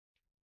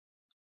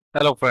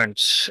Hello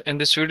friends, in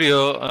this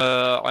video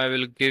I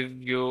will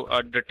give you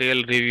a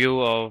detailed review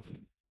of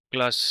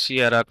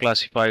Classiera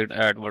classified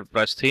at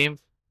WordPress theme.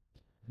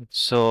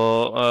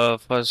 So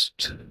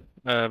first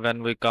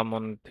when we come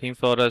on theme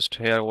forest,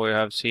 here we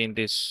have seen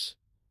this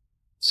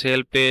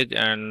sale page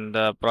and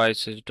the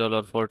price is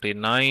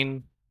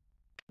 $49,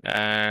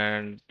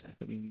 and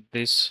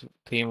this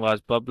theme was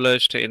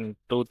published in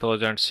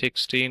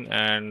 2016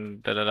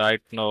 and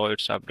right now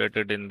it's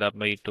updated in the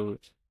May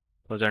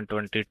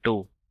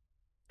 2022.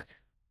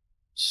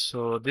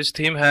 So this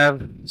theme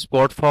have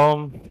sport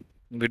form,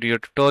 video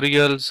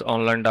tutorials,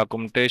 online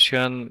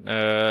documentation.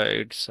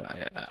 It's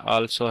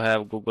also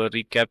have Google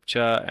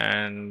reCAPTCHA,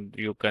 and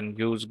you can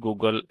use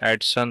Google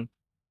AdSense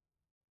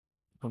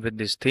with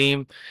this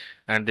theme.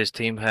 And this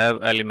theme have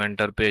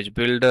Elementor page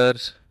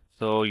builders,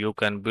 so you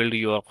can build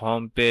your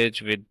home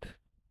page with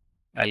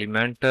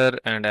Elementor.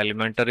 And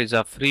Elementor is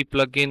a free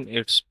plugin.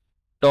 It's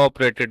top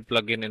rated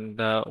plugin in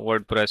the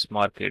WordPress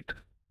market.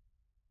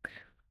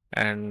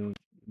 And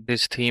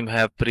this theme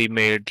have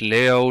pre-made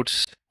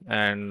layouts,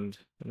 and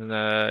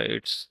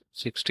it's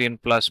 16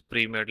 plus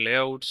pre-made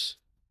layouts.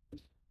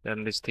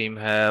 Then this theme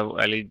have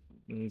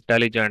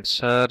intelligent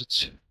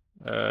search.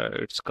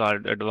 It's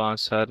called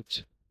advanced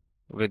search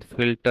with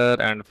filter,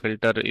 and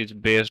filter is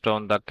based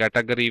on the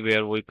category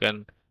where we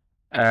can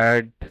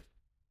add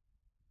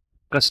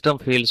custom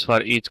fields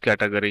for each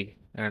category.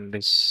 And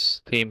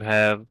this theme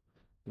have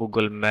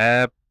Google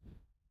Map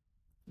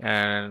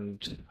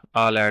and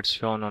all ads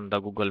shown on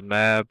the Google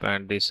Map,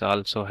 and this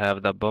also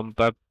have the bump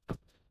up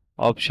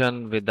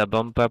option. With the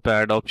bump up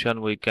ad option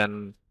we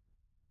can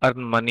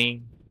earn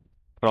money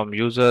from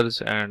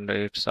users, and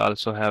it's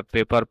also have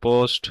paper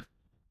post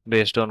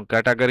based on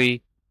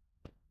category,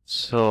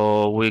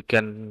 so we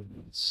can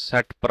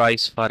set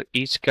price for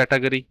each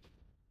category.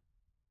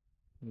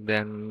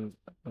 Then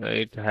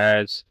it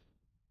has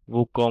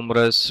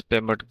WooCommerce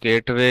payment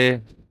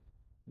gateway.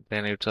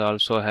 Then it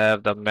also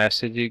have the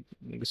messaging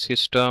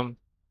system.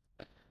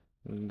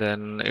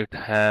 Then it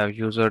have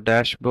user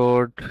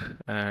dashboard,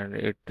 and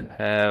it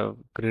have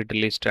grid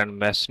list and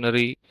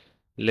masonry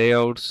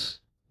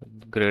layouts,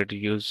 grid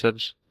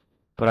users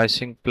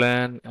pricing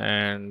plan,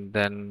 and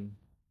then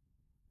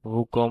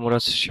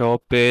WooCommerce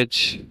shop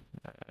page.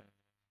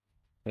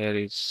 Here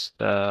is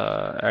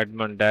the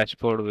admin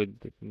dashboard with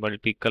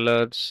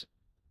multicolors,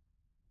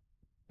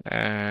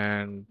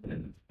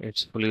 and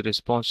it's fully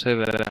responsive.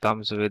 It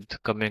comes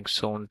with coming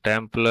soon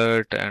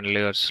template and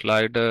layer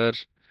slider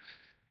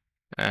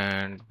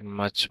and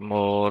much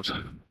more,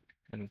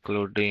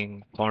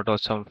 including font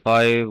awesome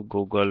 5,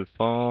 Google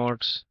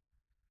Fonts.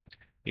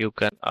 You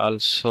can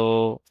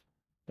also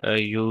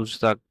use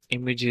the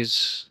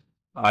images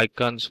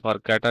icons for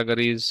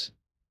categories,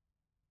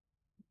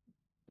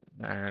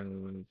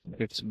 and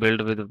it's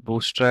built with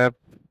Bootstrap.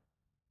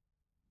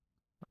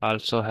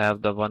 Also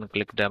have the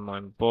one-click demo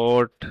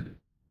import.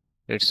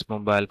 It's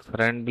mobile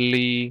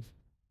friendly.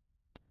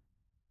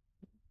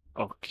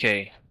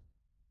 Okay,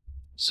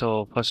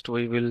 so first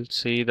we will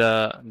see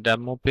the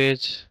demo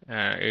page.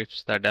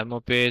 It's the demo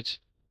page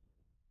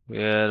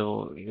where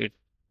it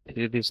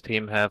this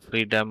theme have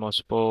free demo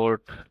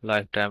support,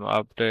 lifetime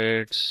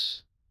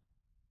updates,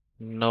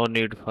 no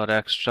need for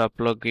extra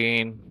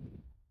plugin.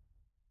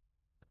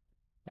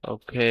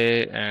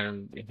 Okay,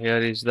 and here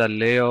is the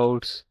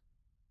layouts,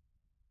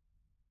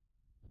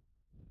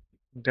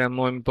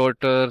 demo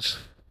importers,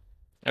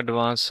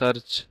 advanced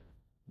search,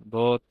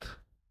 both.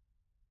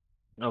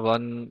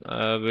 One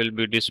will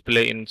be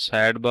display in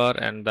sidebar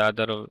and the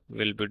other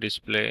will be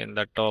display in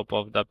the top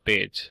of the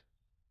page.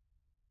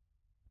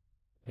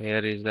 Here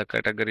is the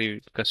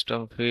category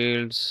custom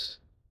fields.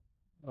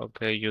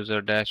 Okay,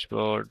 user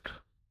dashboard,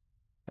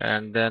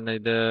 and then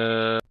it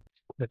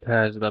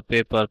has the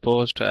paper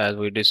post as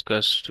we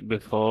discussed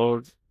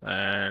before,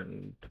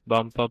 and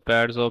bump up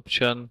ads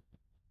option,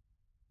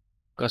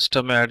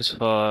 custom ads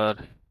for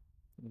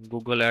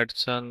Google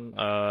AdSense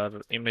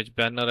or image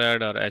banner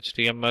ad or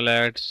HTML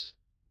ads,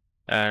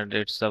 and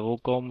it's the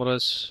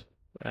WooCommerce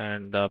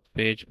and the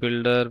page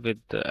builder with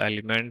the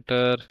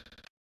Elementor.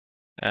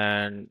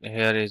 And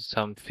here is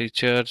some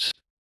features.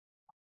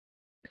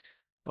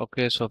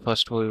 Okay, so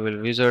first we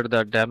will visit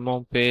the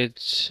demo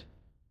page,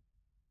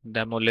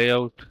 demo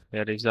layout.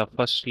 Here is the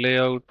first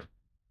layout.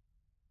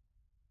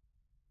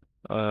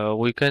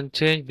 We can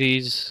change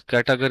these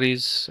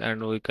categories,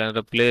 and we can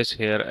replace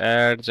here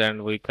ads,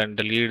 and we can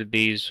delete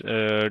these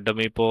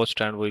dummy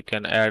posts, and we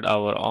can add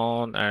our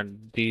own,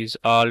 and these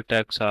all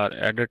tags are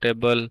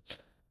editable.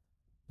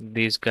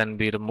 These can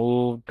be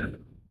removed,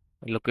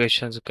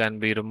 locations can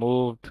be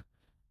removed,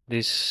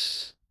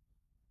 this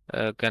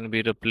can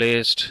be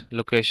replaced.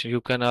 Location, you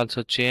can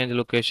also change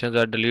locations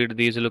or delete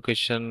these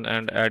location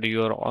and add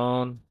your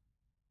own.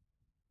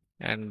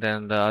 And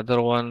then the other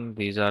one,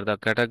 these are the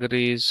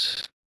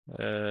categories.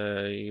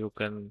 You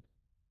can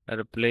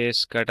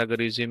replace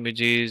categories,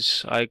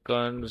 images,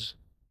 icons,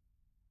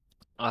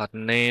 or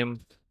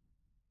name,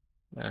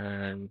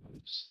 and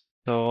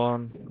so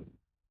on.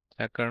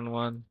 Second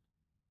one,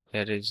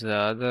 here is the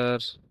other.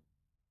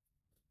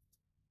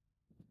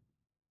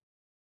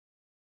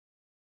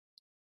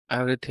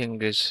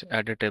 everything is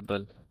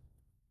editable.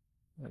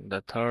 And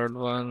the third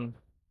one,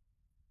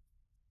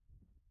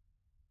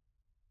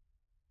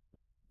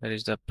 there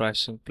is the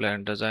pricing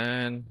plan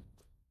design.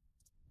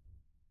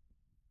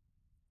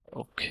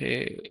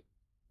 Okay,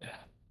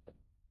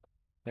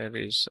 there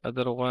is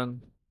other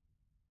one,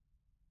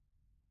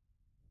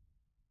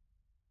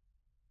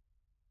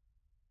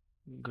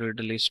 grid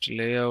list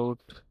layout.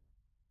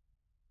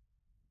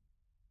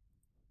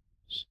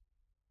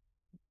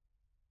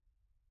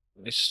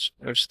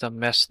 It's the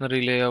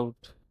masonry layout.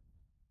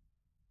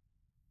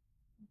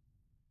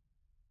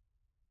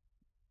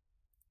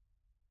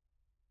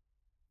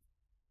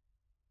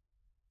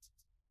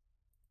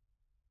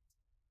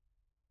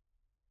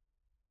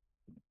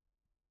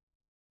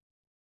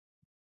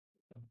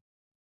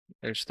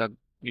 It's the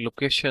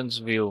locations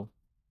view.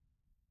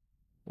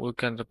 We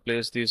can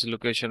replace this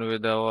location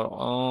with our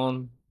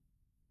own.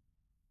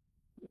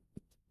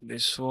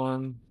 This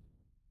one,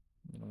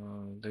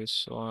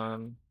 this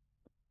one,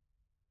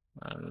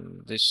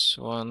 and this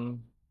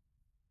one.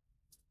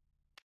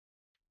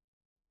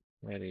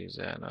 There is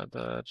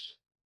another.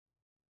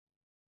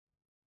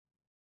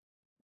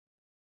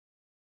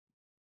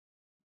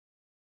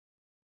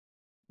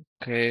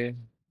 Okay,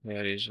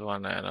 there is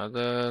one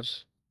another.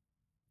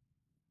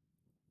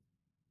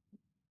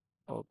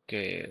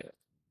 Okay,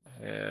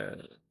 here,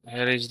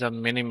 here is the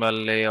minimal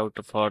layout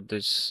for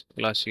this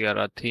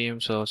Classiera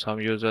theme. So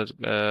some users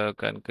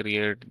can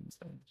create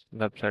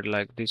website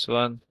like this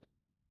one.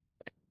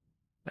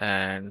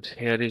 And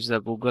here is the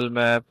Google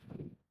map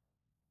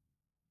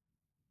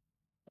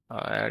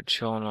ad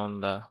shown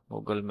on the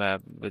Google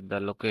map with the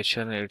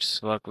location.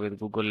 It's work with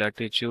Google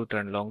latitude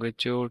and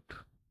longitude.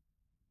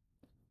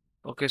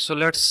 Okay, so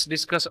let's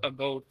discuss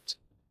about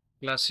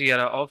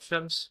Classiera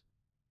options.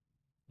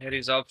 Here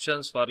is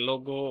options for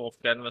logo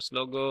of Canvas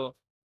logo,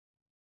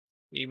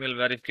 email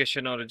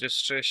verification or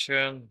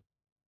registration,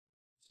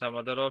 some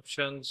other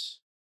options.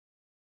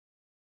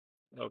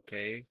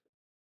 Okay.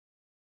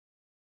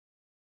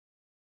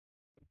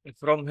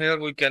 From here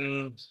we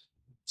can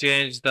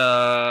change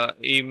the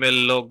email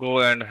logo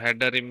and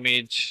header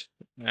image,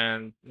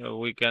 and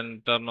we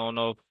can turn on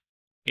off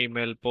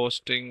email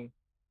posting.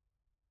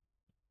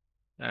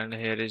 And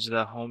here is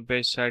the home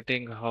page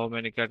setting, how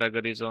many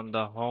categories on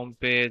the home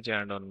page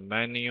and on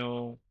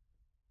menu.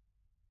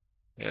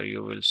 Here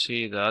you will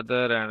see the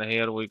other, and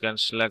here we can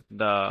select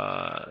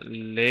the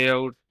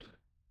layout,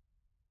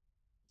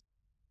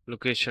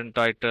 location,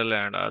 title,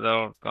 and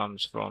other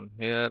comes from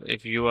here.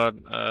 If you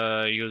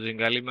are using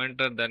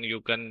Elementor, then you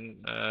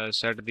can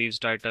set these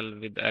title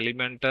with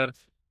Elementor.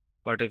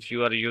 But if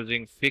you are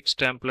using fixed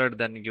template,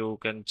 then you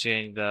can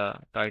change the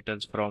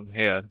titles from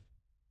here.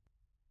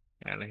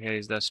 And here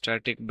is the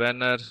static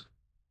banner.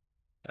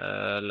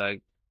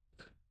 Like,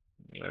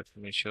 let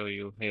me show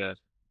you here.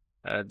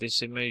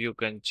 This image you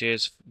can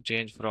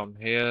change from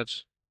here.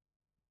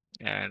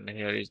 And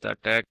here is the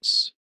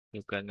text.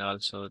 You can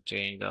also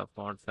change the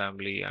font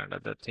family and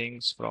other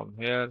things from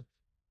here.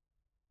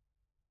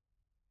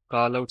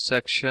 Callout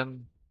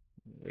section.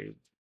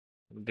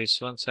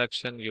 This one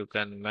section you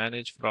can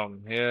manage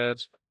from here.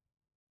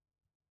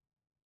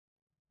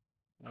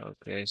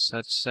 Okay,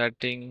 search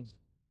setting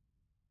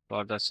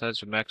for the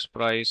search max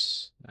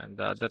price, and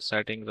the other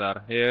settings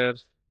are here.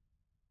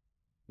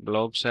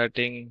 Blog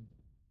setting,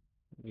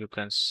 you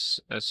can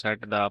set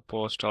the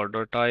post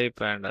order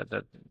type and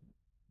other.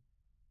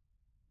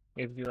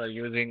 If you are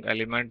using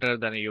Elementor,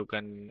 then you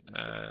can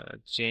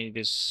change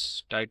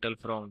this title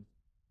from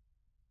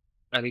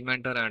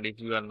Elementor, and if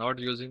you are not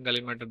using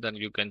Elementor, then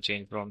you can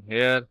change from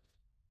here.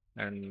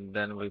 And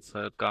then we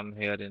come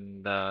here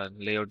in the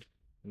layout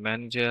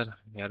manager.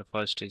 Here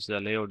first is the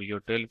layout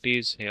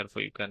utilities. Here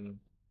you can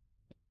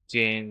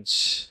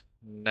change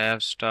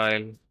nav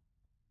style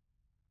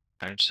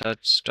and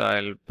search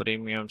style,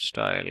 premium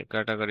style,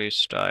 category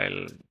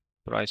style,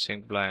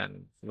 pricing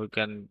plan. We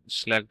can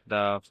select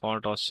the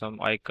font or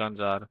some icons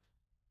or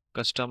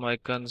custom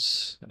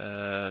icons.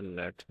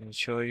 Let me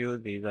show you.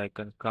 These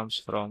icons comes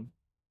from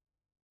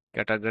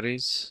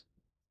categories,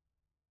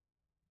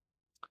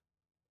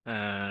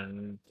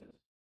 and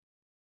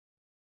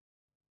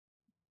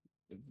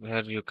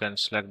here you can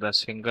select the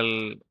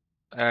single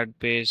ad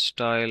page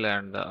style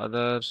and the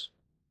others.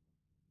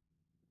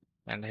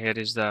 And here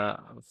is the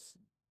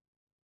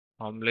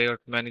home layout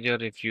manager.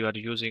 If you are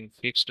using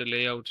fixed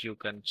layout, you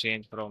can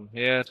change from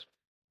here.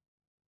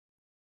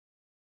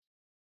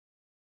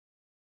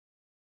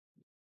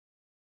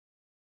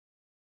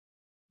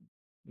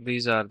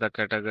 These are the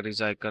categories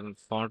icon,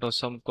 font or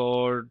some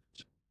code.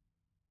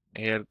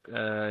 Here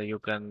you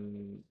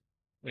can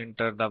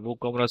enter the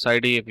WooCommerce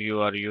ID if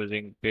you are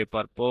using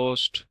paper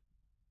post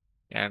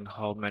and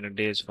how many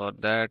days for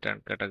that,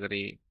 and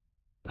category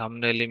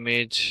thumbnail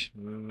image,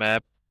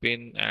 map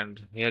pin,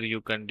 and here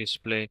you can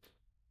display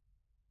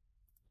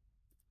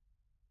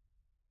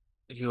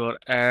your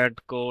ad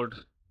code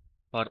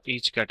for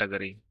each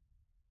category.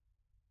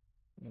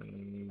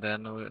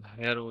 Then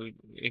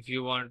if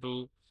you want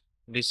to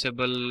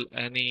disable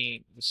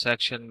any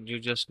section, you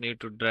just need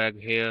to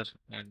drag here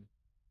and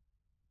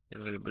it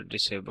will be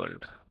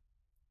disabled.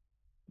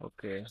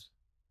 Okay,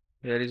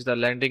 here is the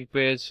landing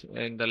page.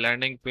 In the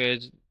landing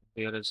page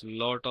there is a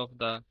lot of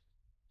the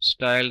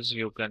styles,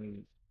 you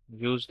can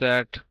use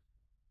that.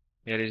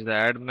 Here is the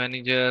ad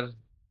manager,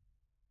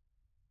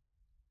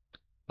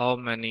 how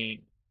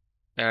many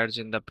ads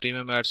in the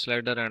premium ad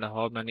slider and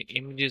how many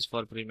images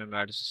for premium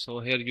ads. So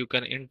here you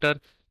can enter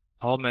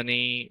how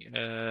many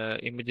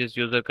images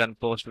user can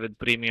post with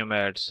premium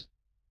ads.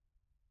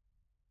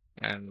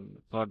 And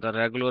for the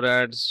regular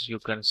ads, you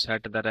can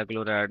set the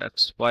regular ad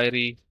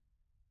expiry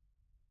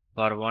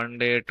for 1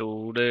 day,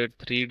 2 day,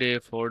 3 day,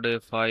 4 day,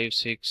 5,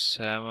 6,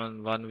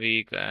 7, 1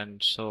 week,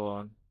 and so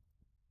on.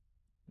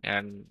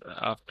 And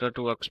after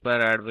to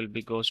expire, ad will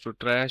be goes to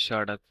trash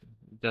or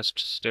just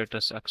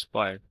status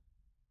expired.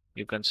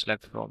 You can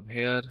select from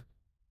here.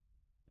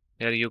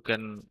 Here you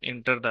can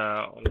enter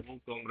the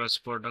Congress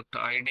product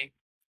ID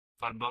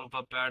for bump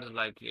up ads.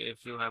 Like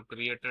if you have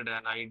created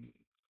an ID,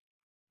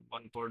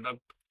 one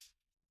product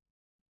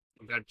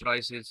that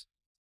price is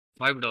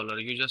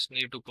 $5, you just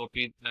need to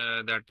copy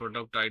that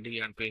product ID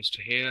and paste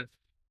here.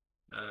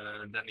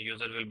 Then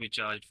user will be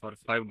charged for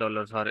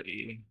 $5 for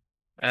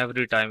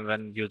every time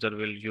when user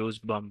will use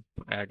bump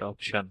ad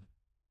option.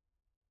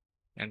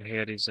 And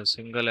here is a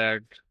single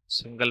ad,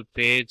 single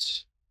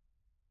page.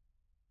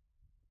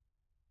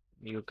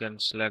 You can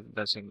select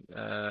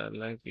the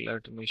like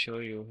let me show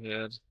you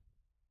here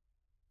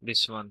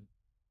this one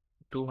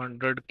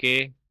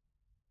 200K,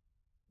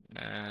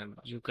 and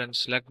you can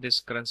select this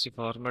currency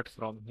format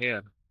from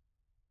here,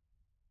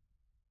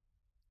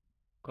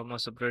 comma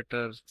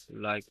separator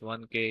like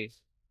 1K.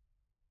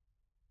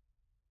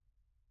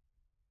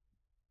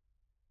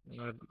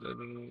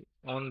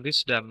 On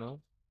this demo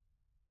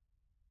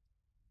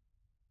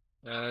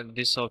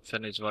this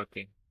option is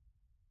working.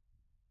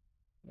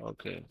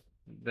 Okay,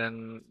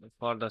 then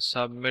for the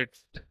submit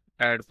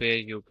ad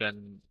page you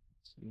can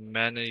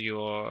manage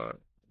your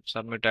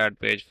submit ad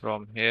page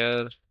from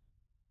here.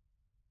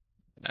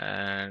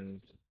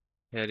 And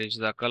here is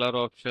the color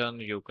option,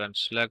 you can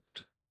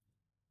select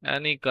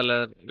any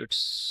color.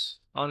 It's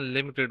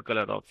unlimited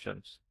color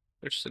options.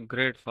 It's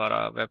great for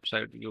a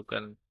website. You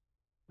can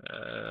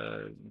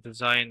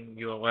design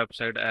your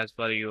website as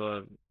per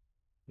your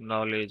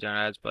knowledge and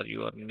as per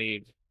your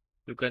need.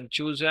 You can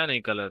choose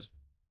any color,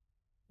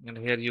 and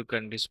here you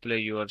can display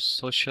your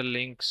social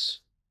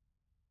links.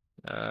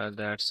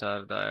 That's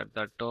are at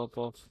the top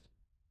of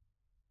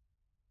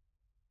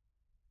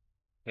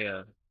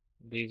here.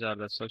 These are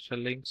the social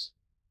links.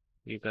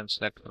 You can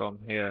select from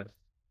here.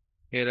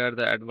 Here are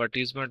the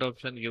advertisement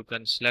option. You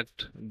can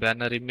select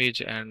banner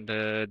image, and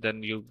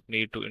then you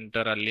need to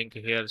enter a link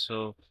here.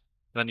 So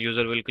when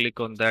user will click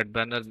on that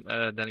banner,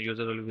 then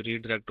user will be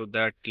redirect to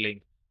that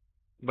link.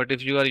 But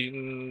if you are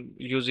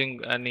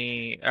using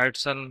any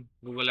AdSense,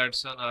 Google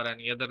AdSense or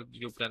any other,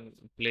 you can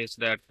place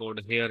that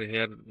code here.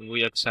 Here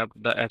we accept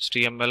the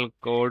HTML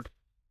code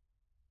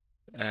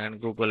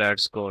and Google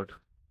Ads code.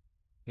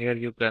 Here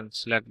you can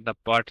select the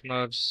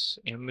partners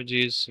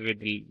images with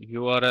the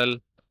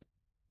URL,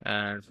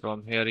 and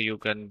from here you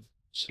can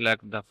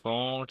select the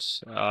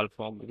fonts. All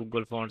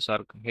Google fonts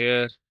are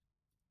here.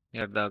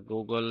 Here the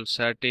Google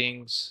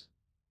settings.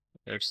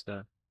 It's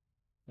the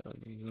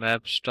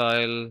map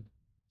style.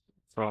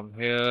 From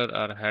here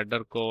our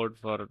header code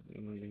for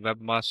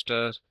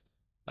webmaster,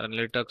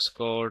 analytics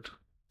code.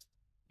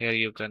 Here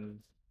you can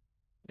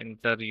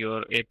enter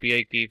your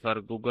API key for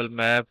Google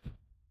Map.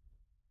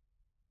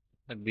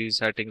 And these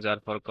settings are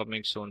for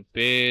coming soon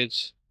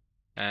page.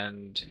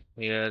 And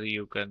here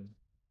you can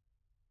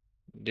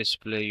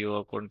display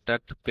your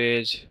contact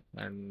page,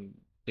 and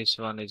this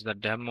one is the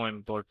demo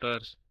importer.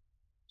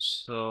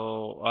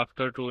 So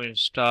after to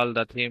install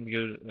the theme,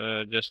 you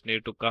just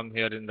need to come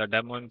here in the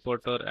demo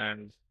importer,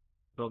 and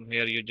from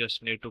here you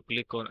just need to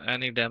click on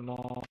any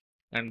demo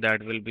and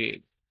that will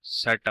be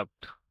set up.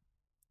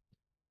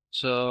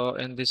 So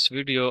in this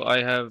video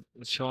I have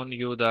shown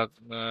you the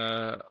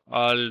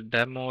all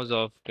demos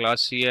of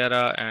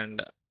Classiera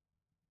and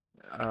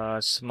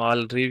a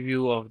small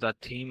review of the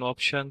theme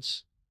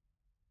options.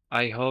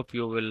 I hope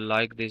you will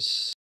like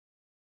this